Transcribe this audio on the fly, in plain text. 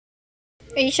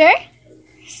Are you sure?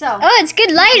 So. Oh, it's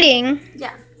good lighting.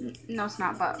 Yeah. No, it's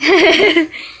not, but.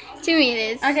 To me,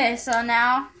 it is. Okay, so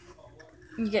now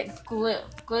you get glue.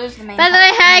 Glue is the main By the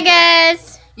part. way, hi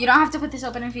guys. You don't have to put the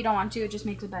soap in if you don't want to. It just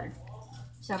makes it better.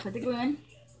 So put the glue in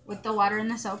with the water and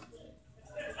the soap.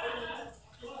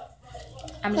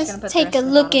 I'm just Let's gonna put take the a rest of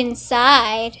the look bottle.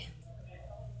 inside.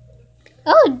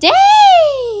 Oh,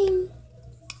 dang!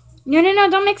 No,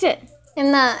 don't mix it.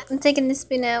 I'm not. I'm taking the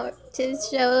spoon out to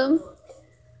show them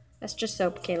That's just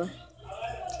soap, Kayla.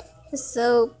 the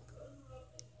soap.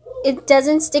 It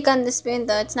doesn't stick on the spoon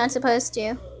though. It's not supposed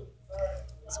to.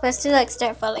 It's supposed to like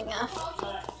start falling off.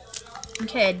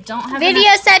 Okay, I don't have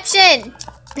Videoception!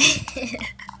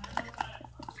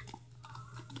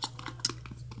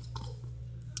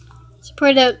 She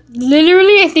poured out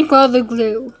literally, I think, all the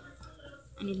glue.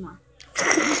 I need more.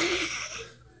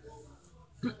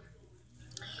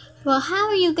 Well, how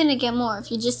are you gonna get more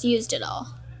if you just used it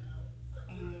all?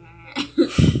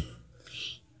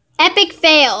 Epic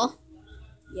fail.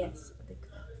 Yes.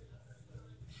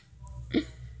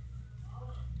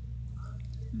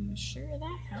 I'm sure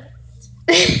that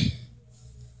helped.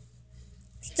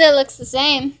 Still looks the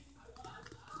same.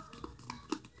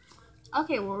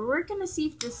 Okay, well, we're gonna see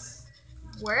if this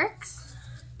works.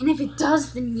 And if it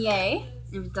does, then yay.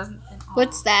 If it doesn't, then aw.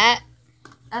 What's that?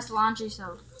 That's laundry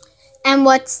soap. And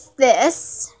what's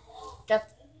this?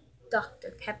 That's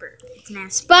Dr. Pepper. It's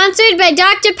nasty. Sponsored by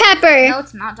Dr. Pepper. No,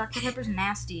 it's not. Dr. Pepper's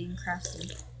nasty and crusty.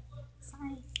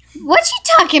 Sorry. What you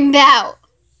talking about?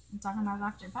 I'm talking about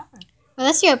Dr. Pepper. Well,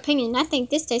 that's your opinion. I think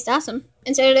this tastes awesome.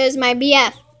 And so does my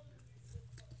BF.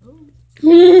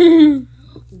 Ooh.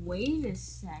 Wait a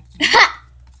second.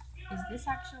 Is this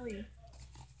actually...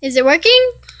 Is it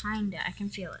working? Kinda. I can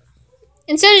feel it.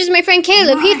 And so does my friend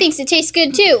Caleb. He Why? thinks it tastes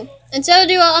good too. And so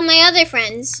do all my other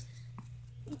friends.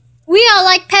 We all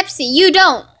like Pepsi. You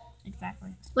don't.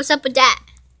 Exactly. What's up with that?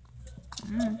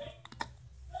 Mm.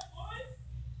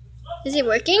 Is it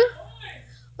working?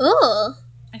 Oh.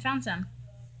 I found some.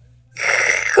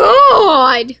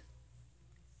 God.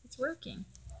 It's working.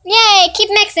 Yay, keep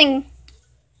mixing.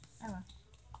 I will.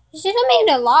 You should have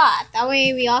made a lot. That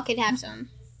way we all could have some.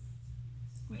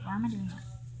 Wait, why am I doing that?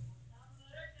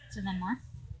 So then more?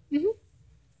 Mhm.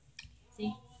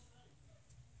 See?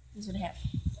 This is what I have.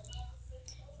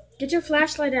 Get your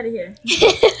flashlight out of here.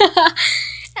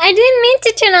 I didn't mean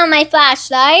to turn on my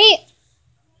flashlight.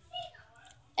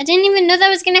 I didn't even know that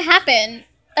was going to happen.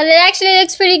 But it actually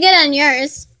looks pretty good on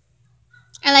yours.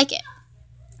 I like it.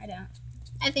 I don't.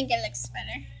 I think it looks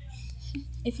better.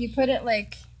 If you put it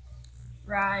like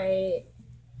right.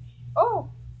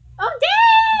 Oh! Oh,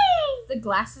 dang! The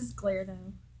glasses glare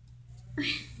though.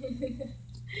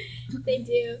 They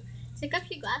do. Take off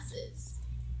your glasses.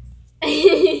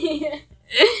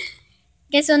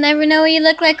 Guess we'll never know what you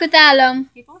look like without them.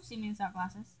 People have seen me without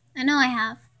glasses. I know I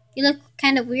have. You look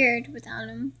kind of weird without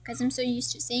them because I'm so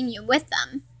used to seeing you with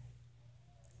them.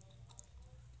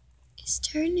 It's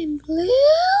turning blue.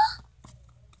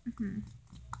 Mm-hmm.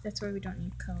 That's why we don't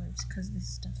need colors because this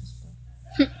stuff is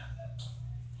blue.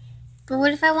 But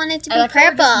what if I want it to be I like how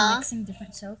we're just purple? mixing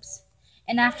different soaps.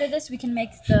 And after this, we can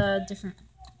make the different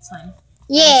slime.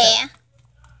 Yeah.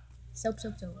 Soap.